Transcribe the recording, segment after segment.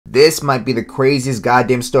This might be the craziest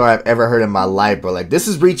goddamn story I've ever heard in my life, bro. Like, this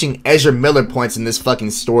is reaching Ezra Miller points in this fucking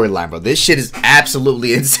storyline, bro. This shit is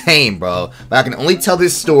absolutely insane, bro. But I can only tell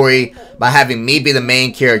this story by having me be the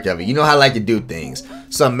main character of it. You know how I like to do things.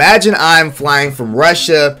 So imagine I'm flying from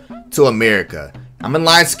Russia to America. I'm in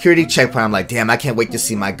line security checkpoint. I'm like, damn, I can't wait to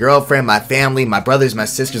see my girlfriend, my family, my brothers, my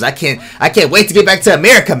sisters. I can't wait to get back to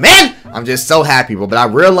America, man. I'm just so happy, bro. But I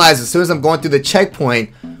realized as soon as I'm going through the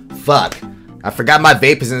checkpoint, fuck, I forgot my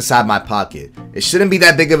vape is inside my pocket. It shouldn't be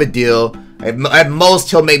that big of a deal. At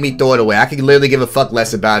most, he'll make me throw it away. I could literally give a fuck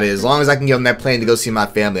less about it. As long as I can get on that plane to go see my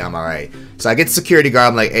family, I'm alright. So I get the security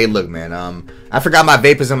guard. I'm like, hey, look, man, I forgot my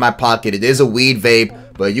vape is in my pocket. It is a weed vape,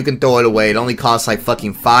 but you can throw it away. It only costs like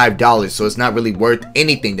fucking $5, so it's not really worth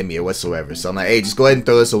anything to me or whatsoever. So I'm like, hey, just go ahead and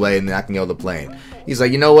throw this away, and then I can get on the plane. He's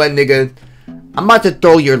like, you know what, nigga? I'm about to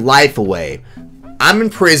throw your life away. I'm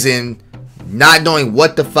in prison, not knowing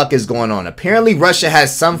what the fuck is going on. Apparently, Russia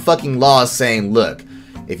has some fucking laws saying, look,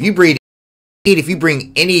 if you bring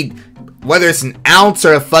any, whether it's an ounce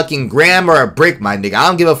or a fucking gram or a brick, my nigga, I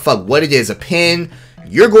don't give a fuck what it is, a pen,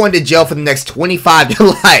 you're going to jail for the next 25 to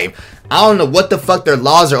life. I don't know what the fuck their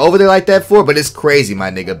laws are over there like that for, but it's crazy,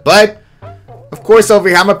 my nigga. But, of course, over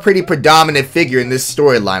here, I'm a pretty predominant figure in this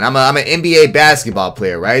storyline. I'm an NBA basketball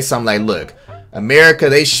player, right? So I'm like, look, America,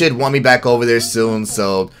 they should want me back over there soon,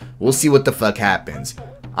 so we'll see what the fuck happens.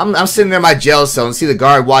 I'm sitting there in my jail cell and see the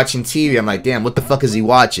guard watching TV. I'm like, damn, what the fuck is he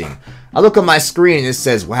watching? I look at my screen and it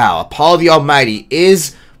says, wow, Apollo the Almighty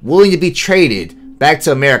is willing to be traded back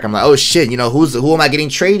to America. I'm like, oh shit, you know, who am I getting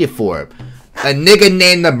traded for? A nigga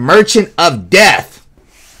named the Merchant of Death.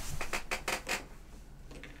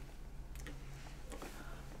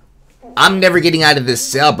 I'm never getting out of this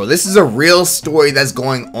cell, bro. This is a real story that's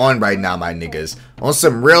going on right now, my niggas. On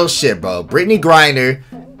some real shit, bro. Brittney Griner,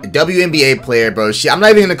 a WNBA player, bro. I'm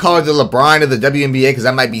not even gonna call her the LeBron of the WNBA because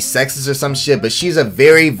that might be sexist or some shit, but she's a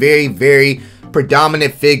very, very, very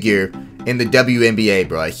predominant figure in the WNBA,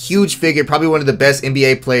 bro. A huge figure, probably one of the best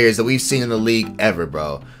NBA players that we've seen in the league ever,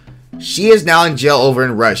 bro. She is now in jail over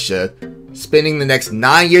in Russia, spending the next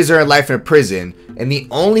 9 years of her life in prison, and the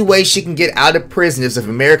only way she can get out of prison is if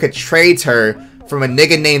America trades her from a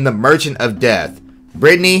nigga named the Merchant of Death.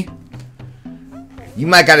 Brittney, you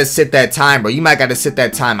might gotta sit that time, bro. You might gotta sit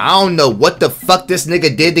that time. I don't know what the fuck this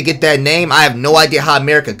nigga did to get that name. I have no idea how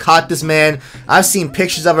America caught this man. I've seen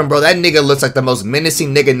pictures of him, bro. That nigga looks like the most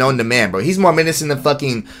menacing nigga known to man, bro. He's more menacing than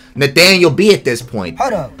fucking Nathaniel B at this point.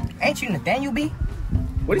 Hold up. Ain't you Nathaniel B?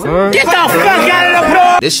 What is that? Get the fuck out of the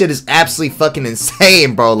floor! This shit is absolutely fucking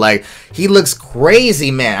insane, bro. Like, he looks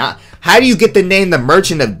crazy, man. How do you get the name the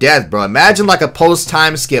Merchant of Death, bro? Imagine like a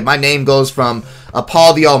post-time skip. My name goes from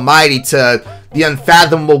Apollo the Almighty to the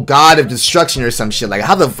Unfathomable God of Destruction or some shit. Like,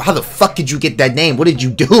 how the fuck did you get that name? What did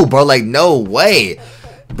you do, bro? Like, no way.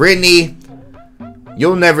 Brittney,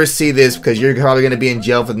 you'll never see this because you're probably going to be in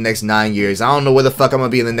jail for the next 9 years. I don't know where the fuck I'm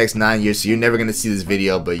going to be in the next 9 years, so you're never going to see this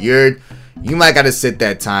video, but you might gotta sit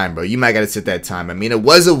that time, bro. You might gotta sit that time. I mean, it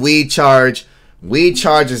was a weed charge. Weed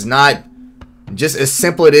charge is not just as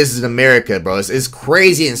simple it is in America, bro. It's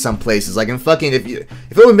crazy in some places. Like in fucking, if it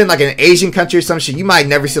would have been like an Asian country or some shit, you might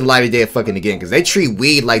never see the light of day fucking again. Because they treat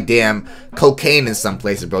weed like damn cocaine in some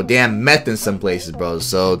places, bro. Damn meth in some places, bro.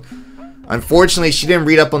 So, unfortunately, she didn't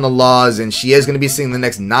read up on the laws. And she is going to be seeing the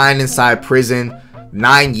next 9 inside prison.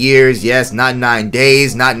 9 years, yes, not 9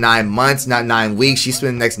 days, not 9 months, not 9 weeks. She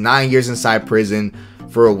spent the next 9 years inside prison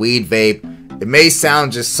for a weed vape. It may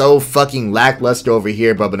sound just so fucking lackluster over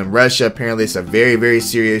here, but in Russia, apparently it's a very, very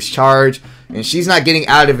serious charge. And she's not getting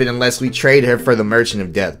out of it unless we trade her for the Merchant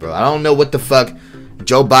of Death, bro. I don't know what the fuck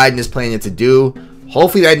Joe Biden is planning to do.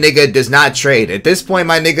 Hopefully that nigga does not trade. At this point,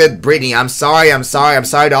 my nigga, Brittney, I'm sorry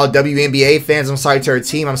to all WNBA fans. I'm sorry to her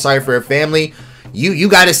team. I'm sorry for her family. You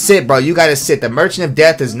gotta sit, bro. You gotta sit. The Merchant of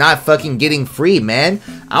Death is not fucking getting free, man.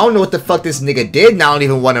 I don't know what the fuck this nigga did, and I don't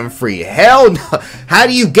even want him free. Hell no. How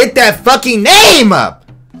do you get that fucking name?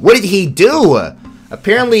 What did he do?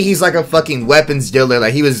 Apparently, he's like a fucking weapons dealer.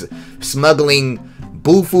 Like, he was smuggling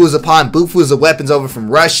bufus upon bufus of weapons over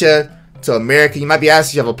from Russia to America. You might be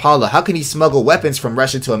asking yourself, Apollo, how can he smuggle weapons from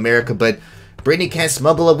Russia to America, but Brittney can't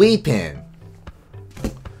smuggle a weed pen?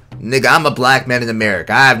 Nigga, I'm a black man in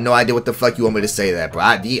America. I have no idea what the fuck you want me to say that, bro.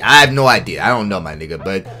 I have no idea. I don't know, my nigga.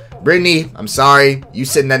 But Brittney, I'm sorry. You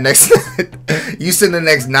sit in that next you sit in the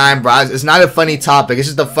next 9, bro. It's not a funny topic. It's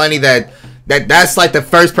just a funny that's like the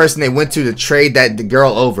first person they went to trade the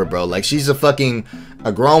girl over, bro. Like, she's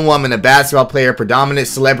a grown woman, a basketball player, predominant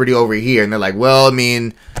celebrity over here, and they're like, well, I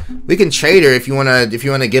mean, we can trade her if you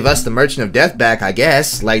wanna give us the Merchant of Death back, I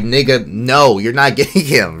guess. Like, nigga, no, you're not getting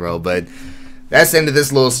him, bro. But that's the end of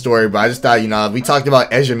this little story, bro. I just thought, you know, we talked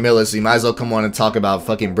about Ezra Miller, so you might as well come on and talk about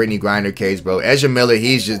fucking Brittney Griner case, bro. Ezra Miller,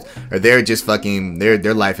 they're just fucking,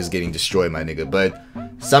 their life is getting destroyed, my nigga. But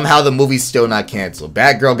somehow the movie's still not canceled.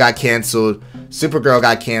 Batgirl got canceled. Supergirl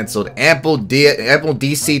got canceled. Ample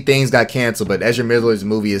DC things got canceled, but Ezra Miller's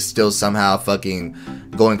movie is still somehow fucking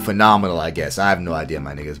going phenomenal, I guess. I have no idea,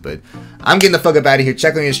 my niggas, but I'm getting the fuck up out of here.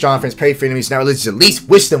 Check on your strong friends. Pray for enemies. Not religious. At least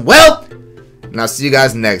wish them well. And I'll see you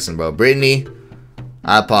guys next one, bro. Brittney,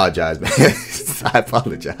 I apologize, man. I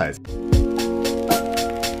apologize.